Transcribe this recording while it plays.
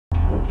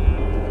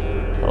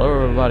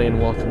everybody,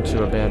 and welcome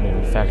to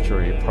Abandoned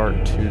Factory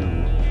Part 2.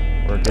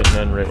 We're getting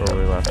in right where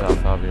we left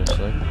off,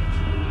 obviously.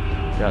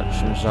 Got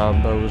some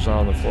zombos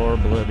on the floor,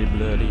 bloody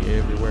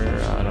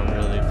everywhere. I don't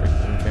really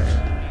freaking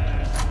care.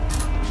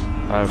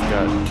 I've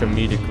got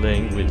comedic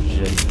language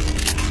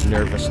and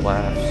nervous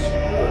laughs. Yeah,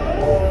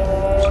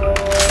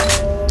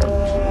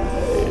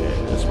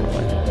 this one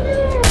like it.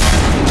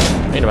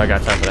 Ain't nobody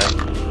got time for that.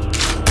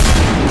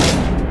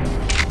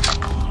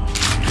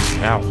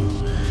 Ow.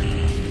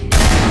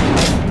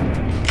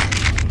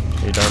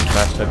 You done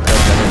fast head cut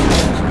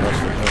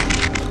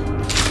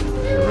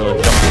you're really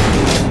jumping.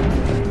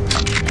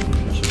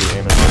 I should be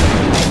aiming for that.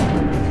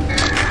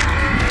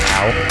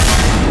 Ow.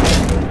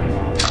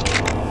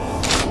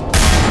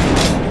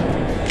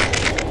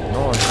 No,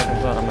 on second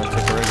thought, I'm gonna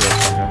take a regular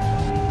shotgun.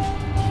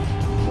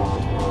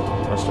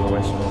 Must have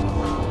wasted one.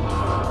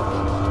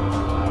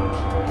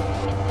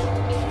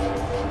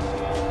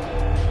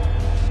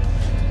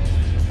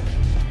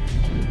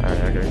 Alright,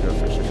 I gotta go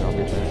for a second, I'll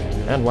be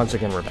back. And once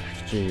again, we're back.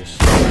 Jeez.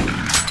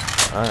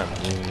 I am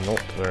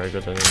not very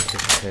good at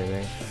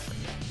anticipating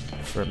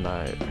for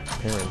my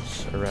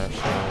parents'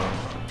 irrational.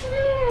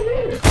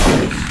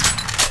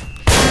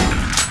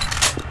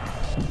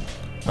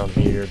 I'm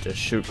here to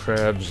shoot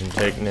crabs and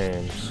take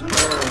names.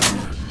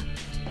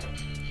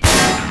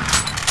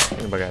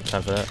 Anybody got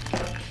time for that?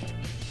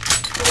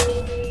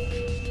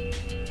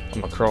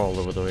 I'm gonna crawl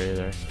over the way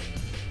there.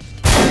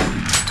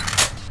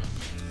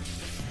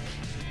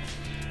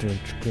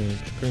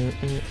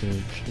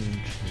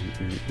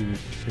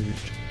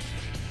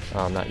 Oh,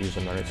 I'm not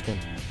using my red skin.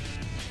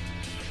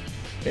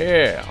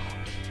 Yeah.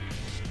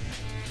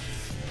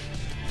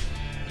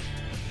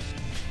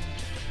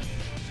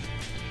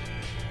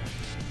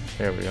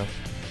 There we go.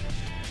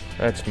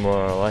 That's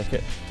more like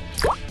it.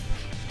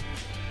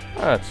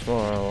 That's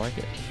more like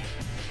it.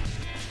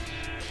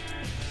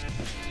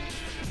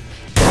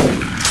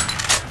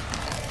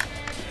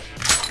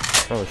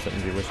 Probably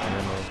shouldn't be wasting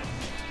ammo.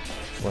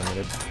 It's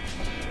limited.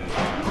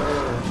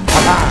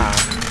 Ah!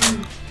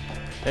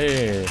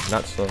 Hey,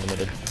 not so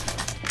limited.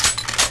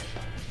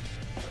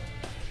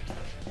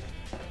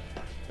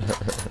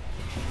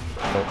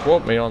 Don't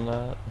quote me on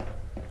that.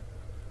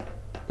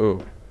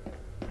 Ooh.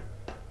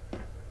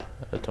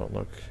 That don't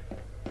look...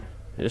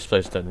 This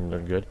place doesn't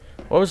look good.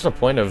 What was the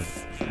point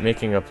of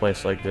making a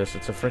place like this?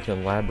 It's a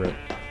freaking labyrinth.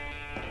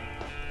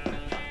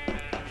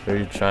 Are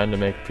you trying to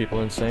make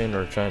people insane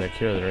or trying to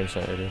cure their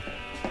insanity?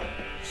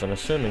 Because I'm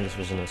assuming this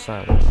was an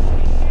asylum.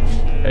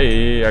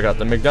 Hey, I got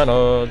the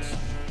McDonald's!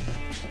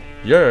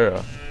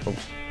 Yeah! Oh.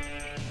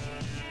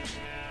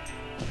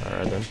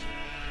 Alright then.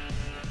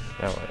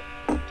 Now what?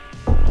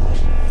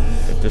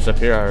 It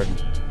disappeared.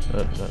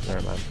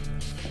 Never mind.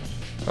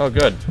 Oh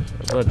good.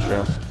 A blood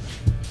trail.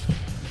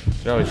 You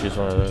can always use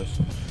one of those.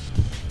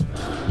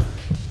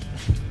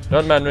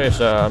 Don't mind me,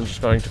 sir. I'm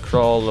just going to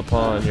crawl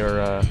upon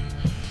your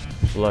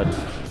blood.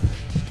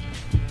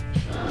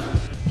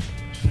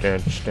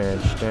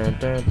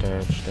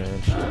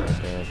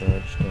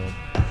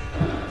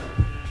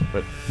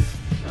 But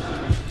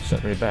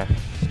set me back.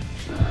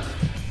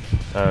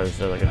 Is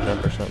there like a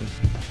jump or something?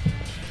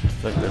 I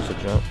feel like there's a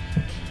jump.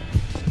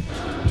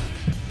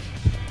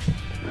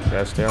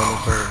 Gotta stay on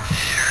this road.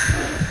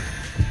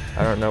 I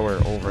don't know where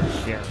over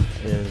here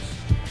is.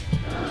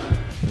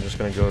 I'm just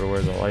gonna go to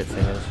where the light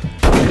thing is.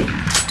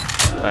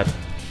 What?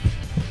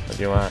 What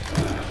do you want?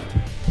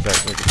 Is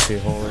that like a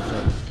keyhole or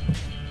something?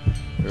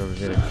 Go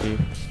get a key.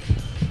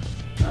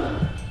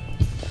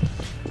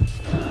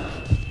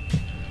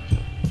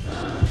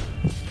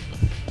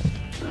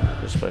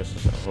 This place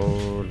is a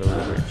whole load of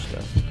weird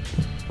stuff.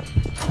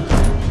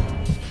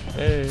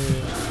 Hey!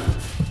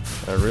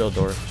 A real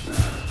door.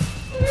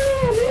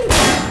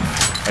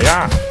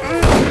 Hiya!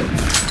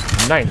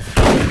 Knife!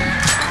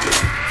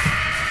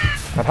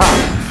 Papa!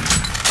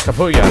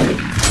 Kapuya!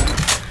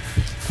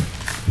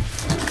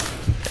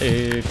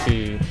 Hey,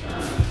 key.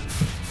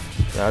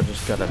 Yeah, I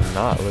just gotta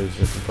not lose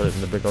it and put it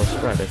in the big old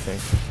spread, I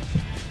think.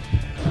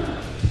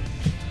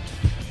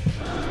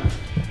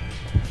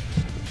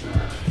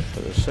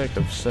 For the sake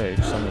of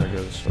sakes, I'm gonna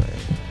go this way.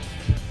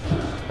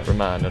 Never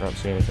mind, I don't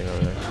see anything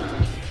over there.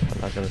 I'm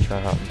not gonna try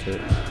hopping to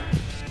it.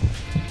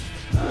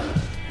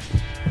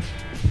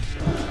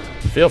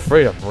 Feel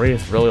free to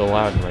breathe really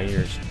loud in my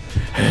ears.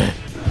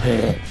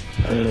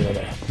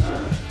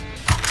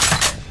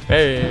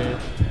 Hey!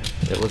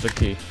 It was a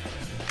key.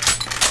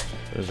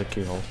 It was a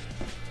keyhole.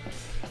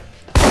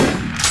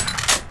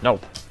 No!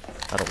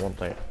 I don't want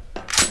that.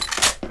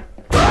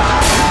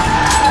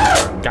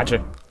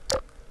 Gotcha!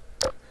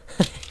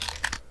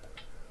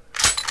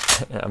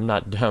 I'm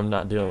not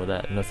dealing with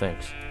that. No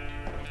thanks.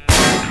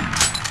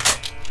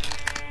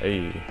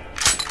 Hey.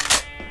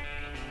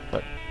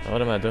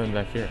 What am I doing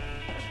back here?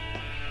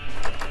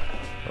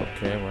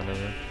 Okay,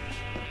 whatever.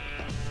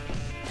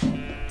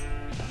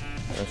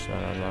 That's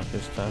not unlocked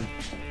this time.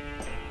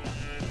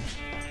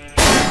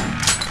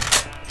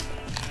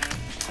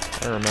 I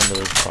don't remember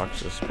those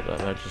boxes, but that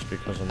might just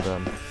because I'm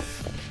dumb.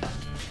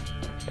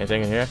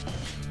 Anything in here?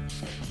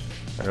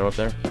 Can I go up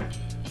there?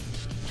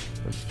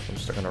 Oops, I'm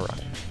stuck on a rock.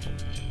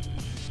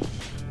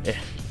 Eh.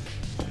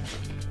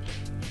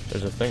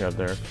 There's a thing up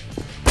there.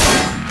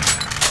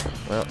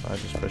 Well, I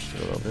just pushed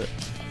it a little bit.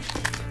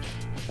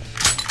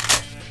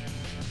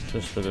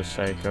 Just for the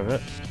sake of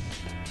it.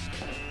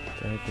 What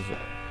the heck is it?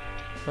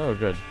 Oh,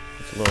 good.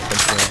 It's a little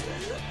thing.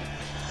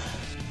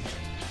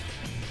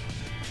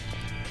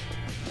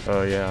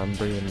 Oh yeah, I'm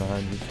breathing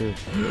behind you too.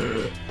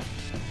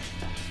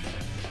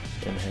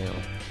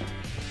 Inhale.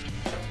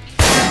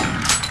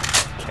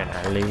 Can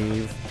I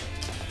leave?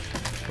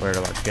 Where do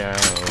I go?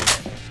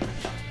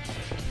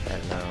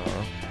 Hello.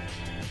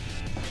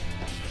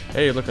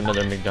 Hey, look,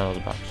 another McDonald's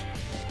box.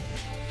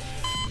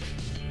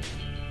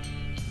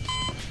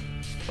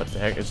 What the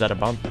heck? Is that a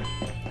bomb?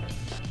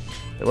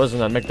 It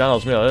wasn't a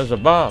McDonald's meal, it was a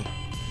bomb!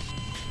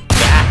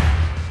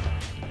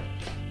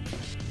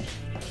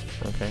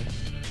 Okay.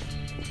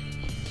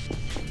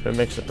 Who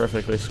makes a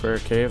perfectly square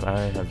cave?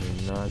 I have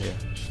no idea.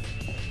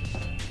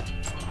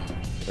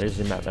 Where's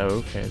the map? Oh,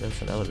 okay,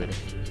 that's an elevator.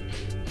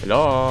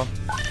 Hello?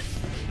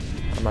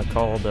 I'm gonna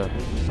call the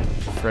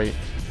freight.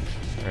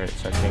 Alright,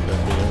 so I can't go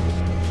through there.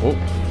 Oh!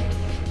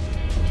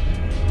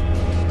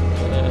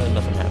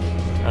 Nothing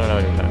happened. I don't know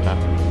what you're talking about.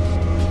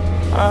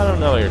 I don't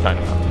know what you're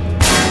talking about.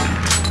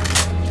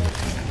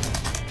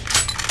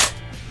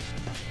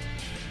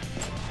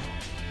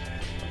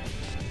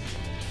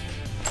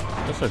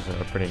 This looks like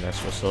a pretty nice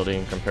facility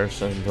in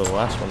comparison to the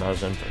last one I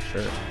was in, for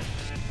sure.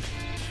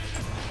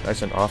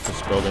 Nice and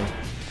office building.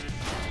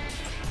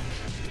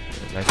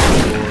 Nice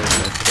door,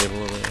 nice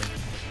table over there.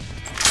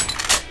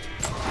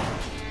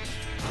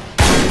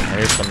 I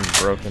hear some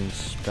broken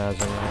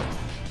spazzing out.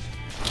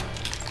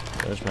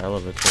 There's my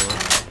elevator.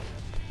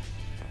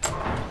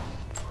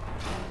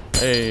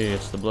 Hey,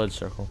 it's the blood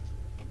circle.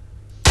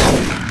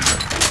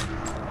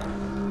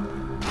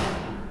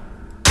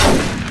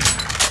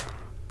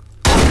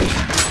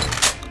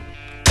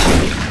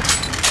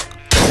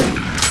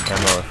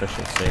 Ammo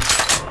efficiency.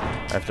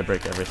 I have to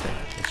break everything.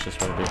 It's just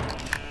what I do.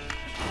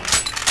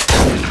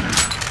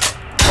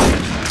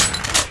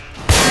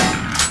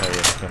 Oh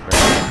yeah, can't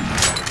break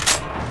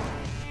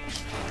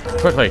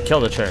it. Quickly,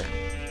 kill the chair.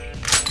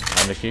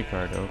 And the key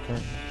card, okay.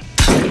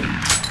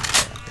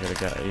 Gotta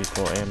got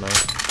equal ammo.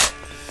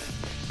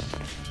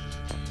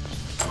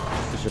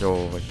 Is it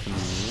over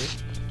here?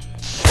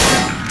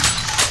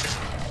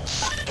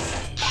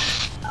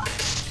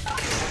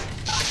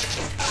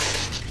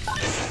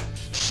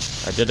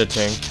 I did a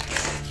ting.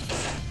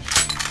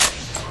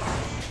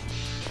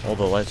 All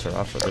the lights are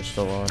off, but they're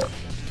still on.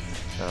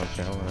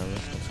 Okay, whatever.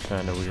 That's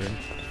kind of weird.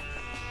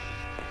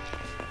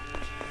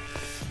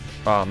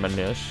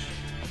 Ominous.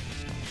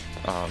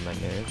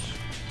 Ominous.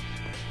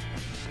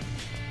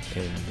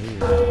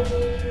 Indeed.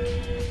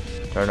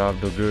 Turn off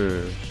the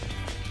gears.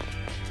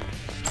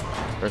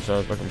 First I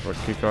was looking for a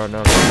key card, now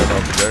I'm gonna turn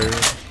off the gears.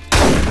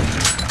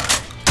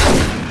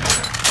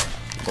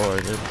 Boy,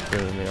 this is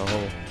giving me a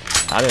hole.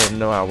 I didn't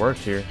know I worked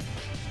here.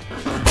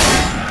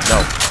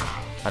 No,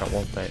 I don't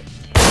want that.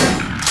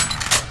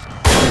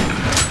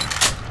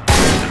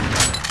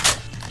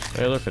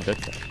 Hey, look at that.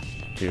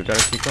 Do you got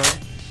a key card?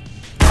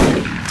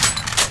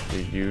 Do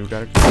you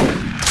got a key card?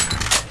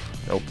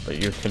 Nope, but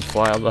you can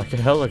fly like a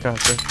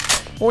helicopter.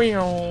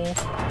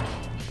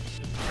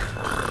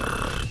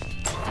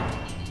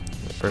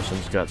 The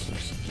person's got some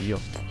steel.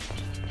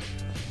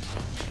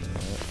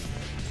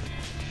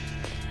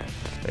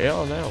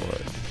 Hell, now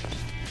what?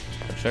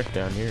 I check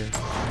down here.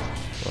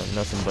 Well,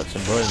 nothing but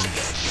some buttons.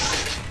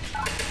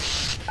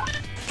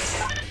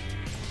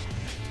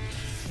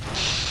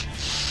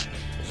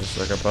 Is this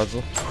like a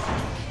puzzle?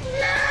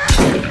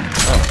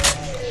 Oh.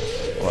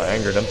 Well, I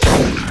angered him.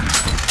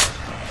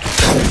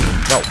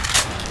 No.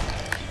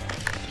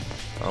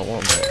 I don't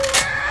want that.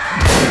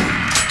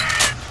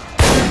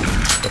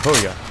 Oh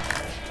yeah.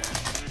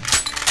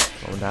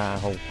 Oh, die,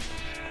 hole.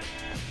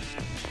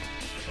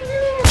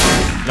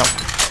 No.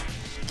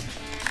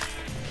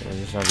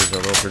 These zombies are a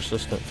little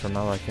persistent for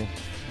my liking.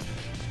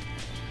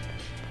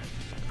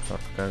 Oh,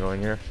 can I go in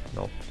here?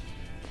 No.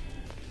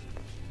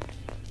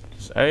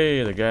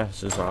 Hey, the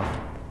gas is off.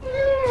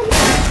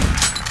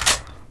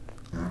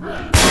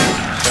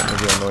 Starting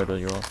to get annoyed with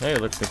you all. Hey,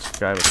 look, it's a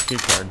guy with a key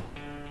card.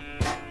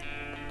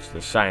 It's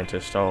the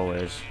scientist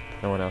always.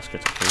 No one else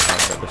gets a key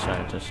card but the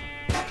scientist.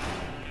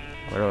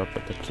 Where do I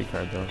put the key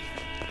card though?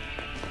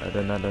 I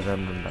did not know.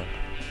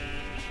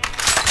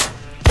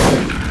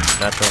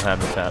 Natural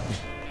habitat.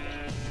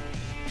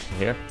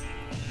 Here?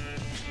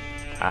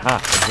 Aha,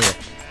 in here.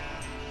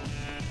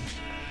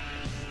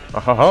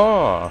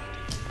 Oh-ho-ho!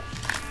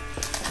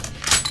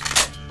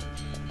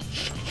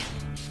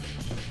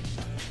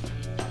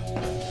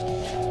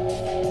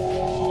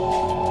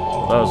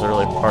 Well, that was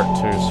really part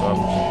 2, so I'm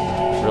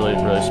just really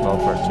small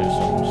part 2, so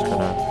I'm just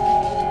gonna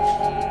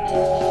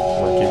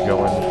keep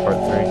going with part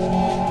 3.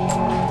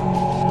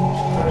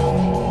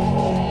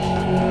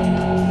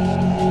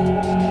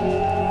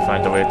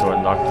 Find a way to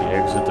unlock the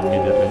exit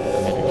immediately. I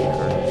need a key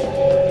card.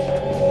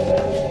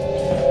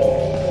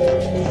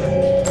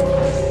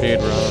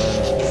 Speed run.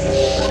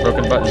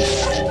 Broken buttons.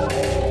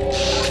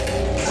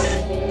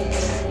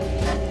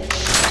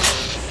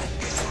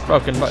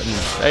 Broken buttons.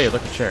 Hey,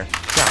 look at chair.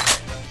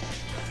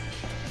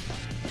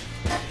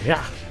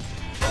 Yeah.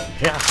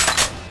 Yeah.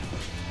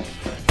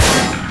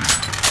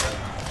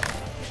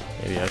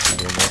 Maybe I should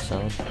do this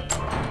sound.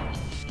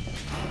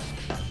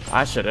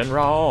 I should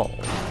enroll.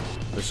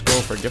 The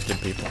school for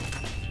gifted people.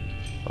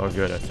 Oh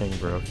good, a thing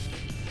broke.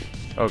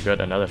 Oh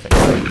good, another thing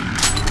broke.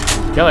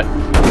 Kill it!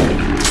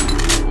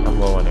 I'm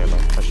low on ammo.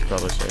 I should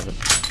probably save it.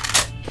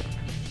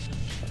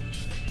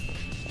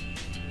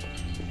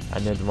 I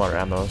need more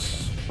ammos.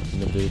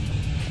 Indeed.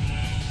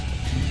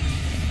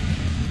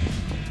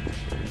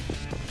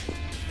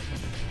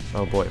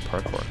 Oh boy,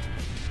 parkour.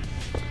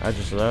 I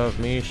just love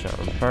me some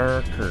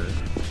parkour.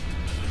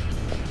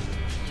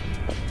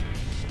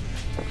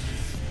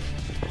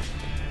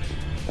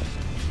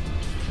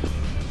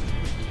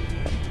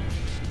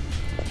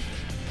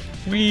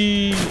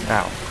 Whee!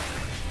 Ow.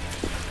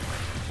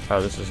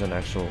 Oh, this is an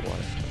actual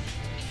one.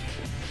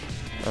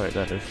 Oh wait,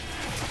 that is.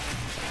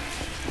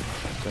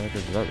 What the heck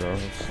is that though?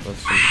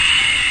 Let's see.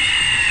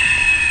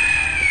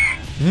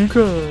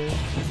 Okay.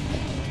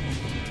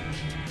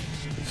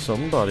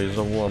 Somebody's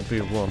a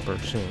wumpy wumper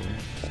soon.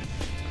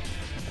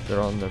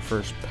 They're on their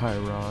first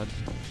pyrod.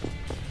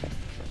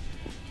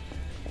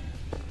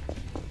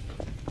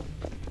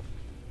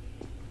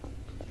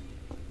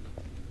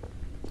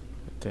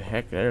 What the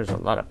heck? There's a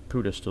lot of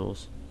Puda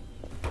stools.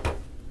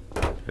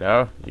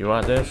 Hello? You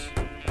want this?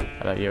 How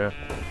about you?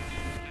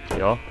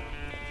 Yo?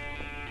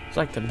 It's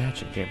like the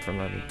magic game from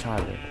when we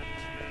taught it.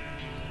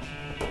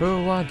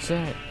 Who wants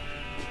it?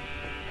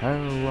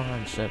 Who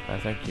wants it? I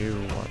think you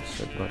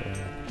wants it, but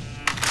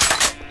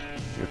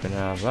you can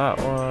have that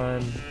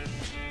one.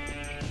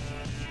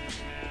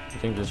 I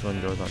think this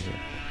one goes on here.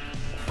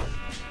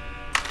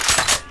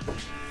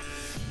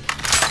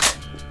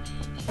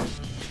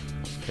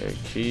 Okay,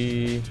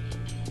 key.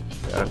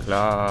 Got a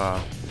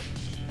claw.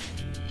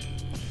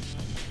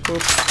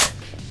 Boop.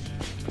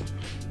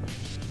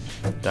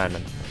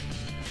 Diamond.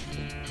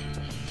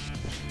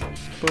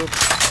 Boop.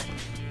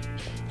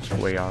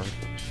 Square.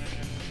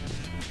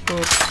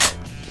 Boop.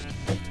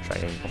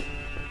 Triangle.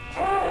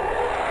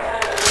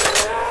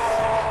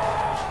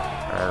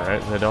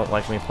 Alright, they don't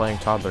like me playing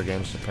toddler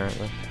games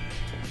apparently.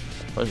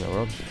 What in the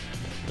world?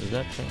 Is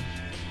that thing?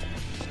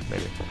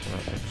 Maybe. I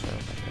don't think so.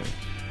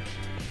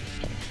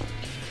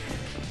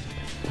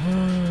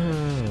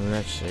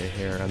 Let's see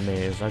here, a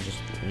maze.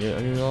 You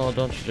know,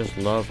 don't you just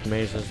love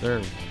mazes?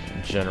 They're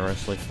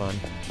generously fun.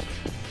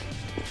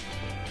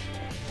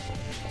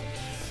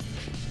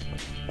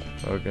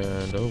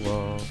 Again, the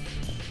wall.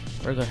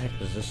 Where the heck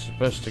is this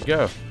supposed to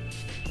go?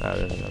 Ah,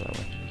 there's another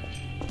one.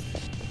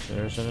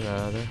 There's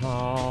another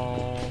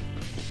hall.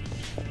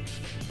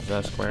 Is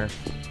that a square?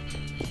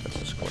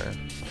 That's a square.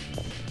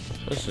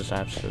 This is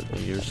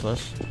absolutely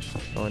useless.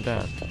 Going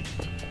down.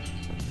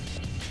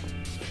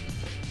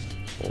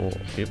 Oh,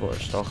 people are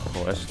so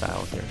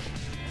hostile here.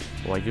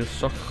 Why you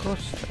so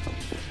hostile?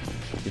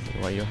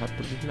 Why you have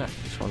to be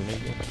nice on me?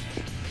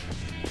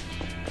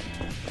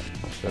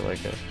 Is there like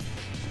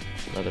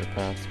another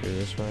path through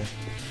this way?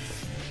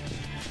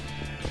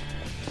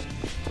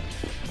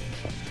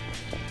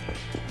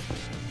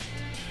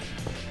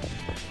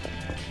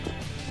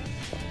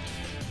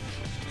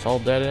 It's all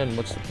dead end,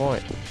 what's the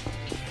point?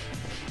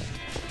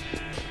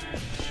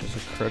 It's just a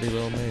cruddy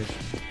little maze.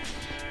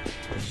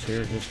 It's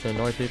here just to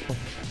annoy people?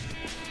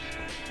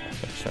 I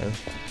think so.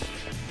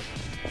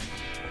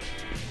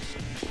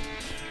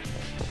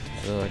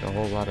 Is there like a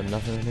whole lot of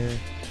nothing in here?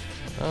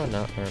 Oh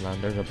no, never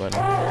mind, there's a button.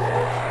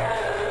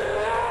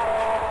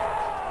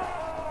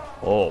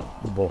 Oh,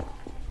 boy.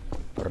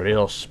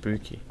 Real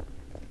spooky.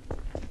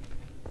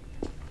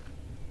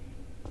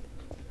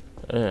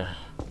 Yeah.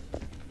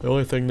 The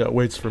only thing that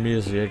waits for me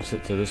is the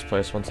exit to this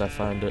place once I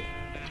find it.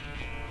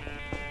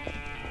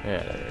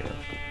 Yeah, there we go.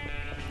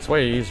 It's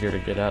way easier to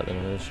get out than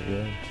it is to get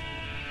in.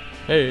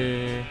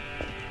 Hey!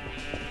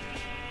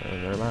 Oh,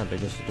 never mind, I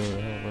guess the door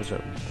the hell was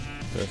open.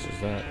 This is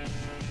that.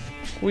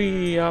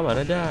 Whee! I'm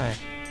gonna die.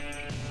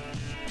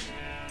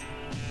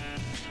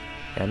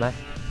 Am I?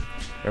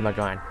 Where am I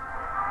going?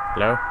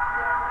 Hello?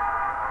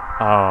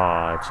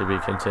 Ah, it should be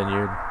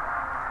continued.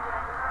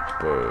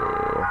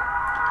 Boo.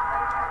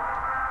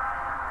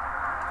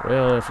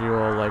 Well, if you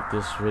all like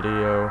this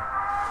video,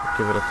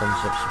 give it a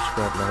thumbs up,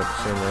 subscribe, and I hope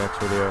to see you in the next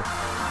video.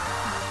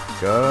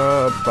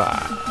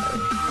 Goodbye.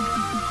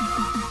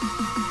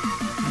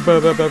 Bye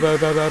bye bye bye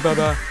bye bye bye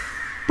bye.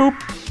 Boop.